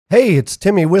Hey, it's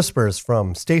Timmy Whispers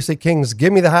from Stacey King's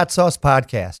Gimme the Hot Sauce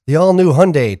podcast. The all-new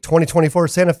Hyundai 2024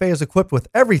 Santa Fe is equipped with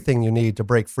everything you need to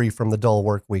break free from the dull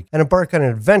work week and embark on an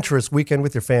adventurous weekend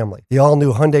with your family. The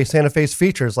all-new Hyundai Santa Fe's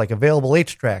features like available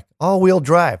H-Track, all-wheel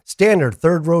drive, standard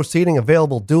third-row seating,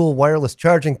 available dual wireless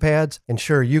charging pads,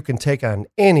 ensure you can take on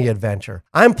any adventure.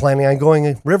 I'm planning on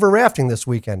going river rafting this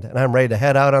weekend, and I'm ready to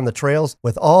head out on the trails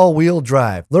with all-wheel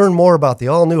drive. Learn more about the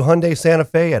all-new Hyundai Santa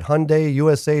Fe at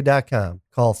HyundaiUSA.com.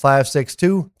 Call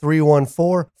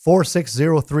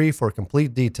 562-314-4603 for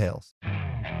complete details.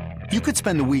 You could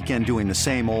spend the weekend doing the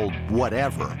same old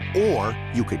whatever, or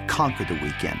you could conquer the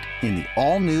weekend in the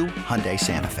all-new Hyundai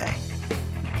Santa Fe.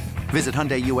 Visit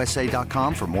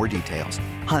HyundaiUSA.com for more details.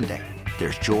 Hyundai,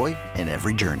 there's joy in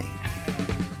every journey.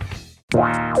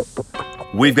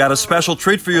 We've got a special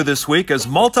treat for you this week as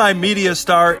multimedia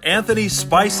star Anthony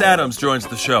Spice Adams joins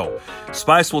the show.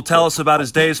 Spice will tell us about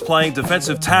his days playing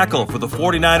defensive tackle for the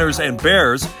 49ers and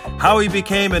Bears, how he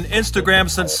became an Instagram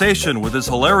sensation with his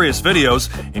hilarious videos,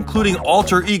 including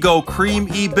alter ego Cream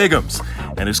E. Biggums,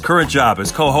 and his current job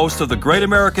as co-host of the Great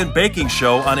American Baking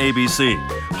Show on ABC.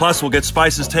 Plus, we'll get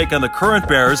Spice's take on the current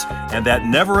Bears and that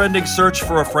never-ending search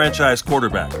for a franchise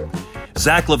quarterback.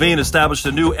 Zach LaVine established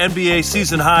a new NBA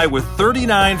season high with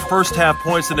 39 first-half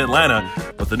points in Atlanta,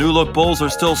 but the new-look Bulls are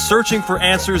still searching for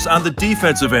answers on the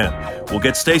defensive end. We'll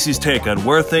get Stacey's take on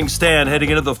where things stand heading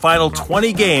into the final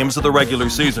 20 games of the regular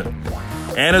season.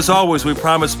 And as always, we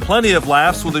promise plenty of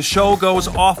laughs when the show goes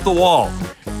off the wall.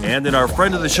 And in our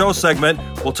Friend of the Show segment,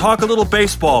 we'll talk a little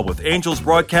baseball with Angels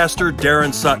broadcaster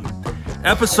Darren Sutton.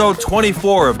 Episode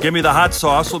 24 of Gimme the Hot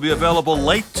Sauce will be available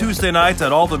late Tuesday night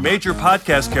on all the major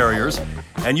podcast carriers,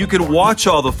 and you can watch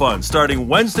all the fun starting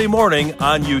Wednesday morning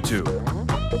on YouTube.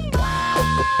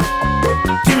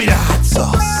 Gimme the hot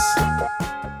sauce.